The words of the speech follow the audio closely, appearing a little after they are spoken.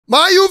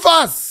My you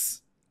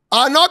fast.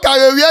 I not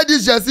carry wear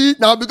this jersey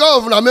now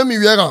because of na make me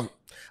wear them.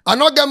 I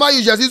not get my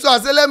jersey, so I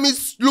say let me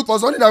look for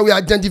something that we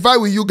identify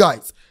with you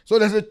guys. So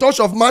there's a touch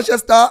of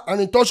Manchester and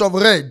a touch of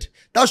red.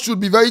 That should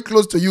be very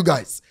close to you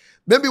guys.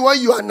 Maybe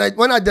when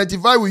I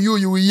identify with you,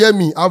 you will hear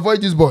me.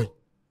 Avoid this boy.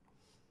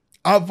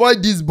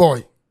 Avoid this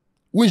boy.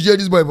 Winch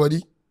this boy,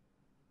 buddy.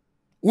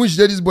 Winch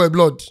this boy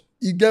blood.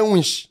 He get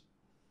winch.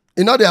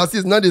 He not the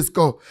assist, not the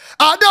score.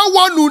 I don't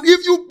want to,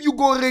 if you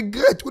go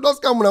regret, we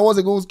don't scam una once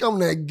ago, scam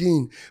una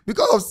again.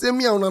 Because of same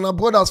me and una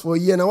brothers for a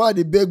year, now why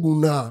they beg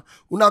una.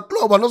 Una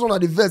club, and also una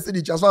the vest, say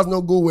the transfers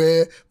not go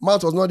where,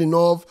 mouth was not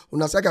enough,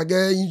 una second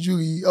get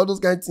injury, all those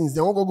kind of things.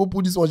 They won't go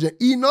put this one.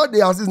 He not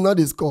the assist, not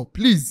the score.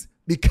 Please,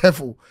 be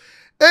careful.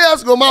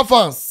 AS Roma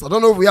fans, I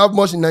don't know if we have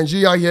much in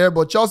Nigeria here,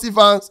 but Chelsea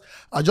fans,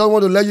 I just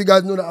want to let you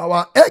guys know that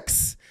our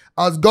ex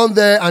has gone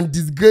there and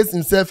disgraced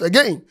himself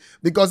again.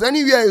 Because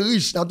anywhere he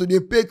reached, now to they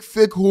pay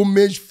fake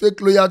homage,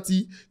 fake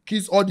loyalty,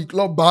 kiss all the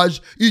club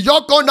badge. He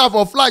just come down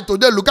for flight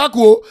today,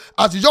 Lukaku,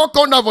 as he just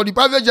come down for the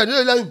private jet.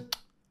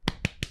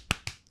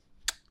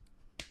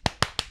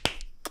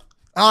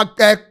 Now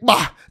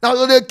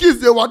so they kiss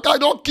the waka,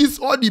 don't kiss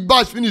all the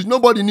badge, finish,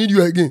 nobody need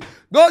you again.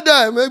 Go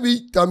there,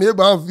 maybe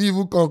Tameba and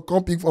Vivu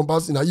can pick from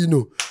passing, you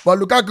know. But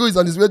Lukaku is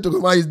on his way to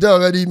Roma, he's there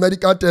already,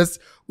 medical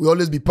test will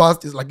always be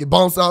passed. It's like a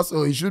bouncer,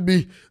 so he should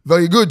be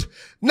very good.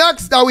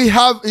 Next that we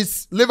have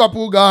is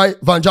Liverpool guy,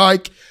 Van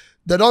Dijk.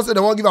 They don't say they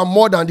won't give him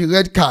more than the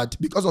red card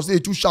because of say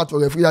too short for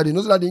referee. They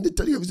know that they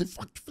tell you say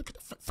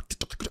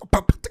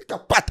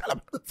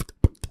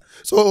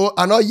so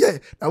I not yet.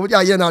 Now what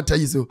I hear now tell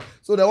you so.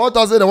 So they want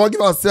to say they won't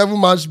give us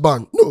 7-match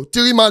ban. No,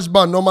 3-match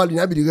ban normally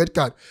that be the red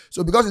card.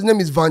 So because his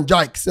name is Van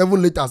Dijk,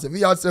 7 letters. If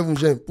he had 7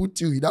 gems, put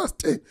 3, that's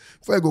 10.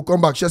 Before he go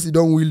come back, Chelsea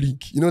don't win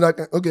league. You know that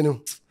okay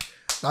no.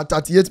 That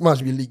 38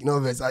 match will league, no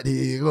verse at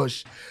the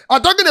rush.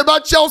 I'm talking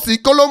about Chelsea.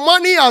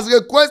 Colomani has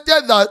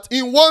requested that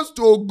he wants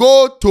to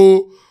go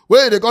to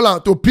where they call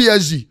it to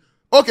PSG.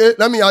 Okay,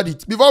 let me add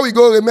it. Before we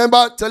go,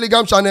 remember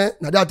Telegram channel.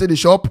 Now that the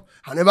shop.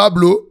 I never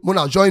blow.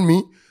 Mona join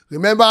me.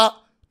 Remember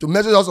to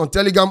message us on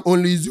Telegram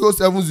only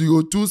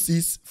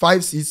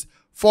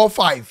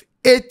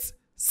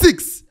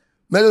 07026564586.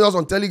 Message us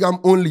on Telegram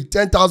only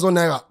 10,000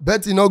 naira.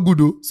 Bet is not good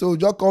though, so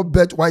just come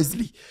bet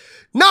wisely.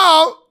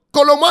 Now.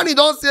 Colomani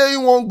don't say he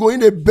won't go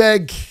in a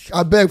beg.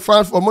 I beg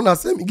France for Mona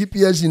say me give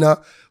PSG now.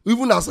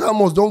 Even as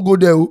Ramos don't go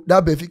there,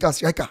 that Benfica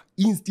striker,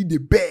 he still the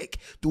beg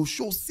to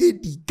show say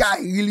the guy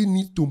really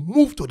needs to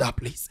move to that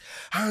place.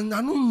 And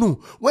I don't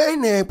know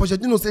when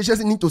Pochettino said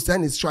Chelsea need to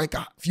sign a striker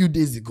a few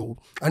days ago,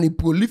 and a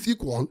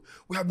prolific one.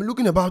 We have been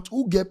looking about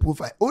who get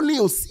profile. Only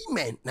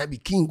Osimhen, na be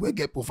king will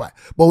get profile,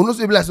 but we know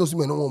say like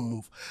Osimhen no one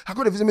move. I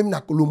could have said maybe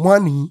na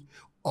Colomani.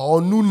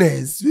 Or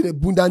Nunes, the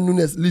Bunda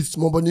Nunes list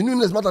more, but the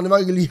Nunes matter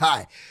never really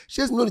high.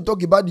 Chelsea know they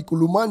talk about the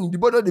Colomani, the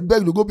brother the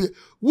beg to go pay.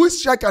 Which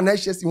striker and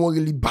Chelsea won't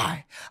really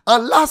buy?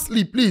 And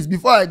lastly, please,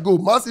 before I go,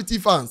 Man City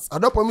fans, I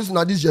don't promise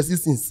you this jersey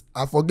since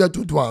I forget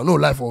to do one. No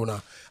life for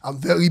now. I'm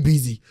very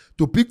busy.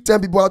 To pick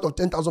 10 people out of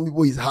 10,000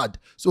 people is hard.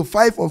 So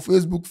 5 on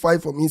Facebook,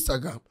 5 from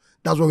Instagram.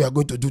 That's what we are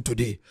going to do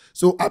today.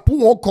 So I put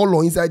one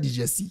color inside the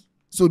jersey.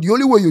 So the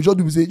only way you just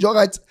do is say, all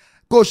right,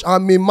 coach,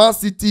 I'm a Man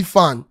City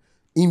fan.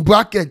 In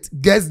bracket,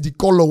 guess the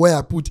color where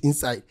I put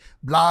inside.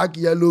 Black,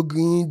 yellow,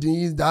 green,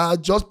 this,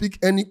 that. Just pick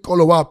any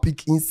color where I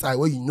pick inside,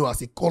 where you know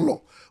as a color.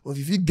 But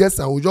if you guess,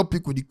 I will just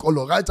pick with the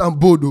color. Right and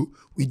bold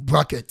with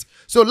bracket.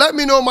 So let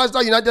me know,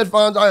 Manchester United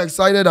fans, how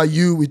excited are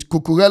you with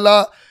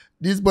Cucurella?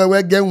 This boy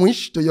will get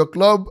wish to your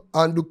club.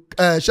 And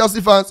Chelsea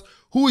fans,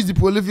 who is the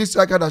prolific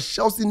striker that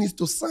Chelsea needs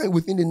to sign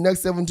within the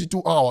next 72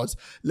 hours?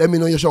 Let me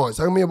know your choice.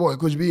 Tell me, boy,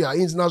 Coach B,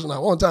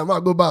 international. One time, I'll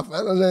go back.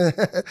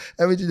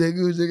 Everything they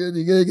do,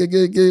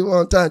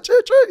 one time.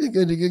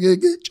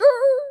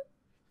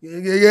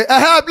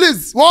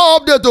 Please, one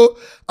update, though.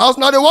 As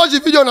now they watch the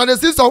video, now they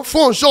see some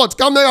phone shots,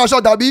 camera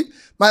shot, that be.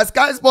 My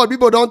Sky Sport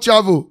people don't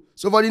travel.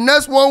 So for the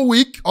next 1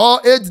 week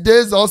or 8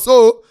 days or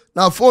so,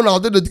 now phone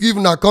out there to give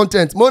now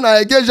content. More now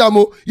engage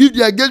if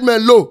the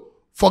engagement low,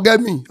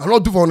 forget me. I'll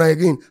not do for now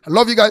again. I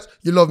love you guys.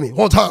 You love me.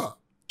 One time.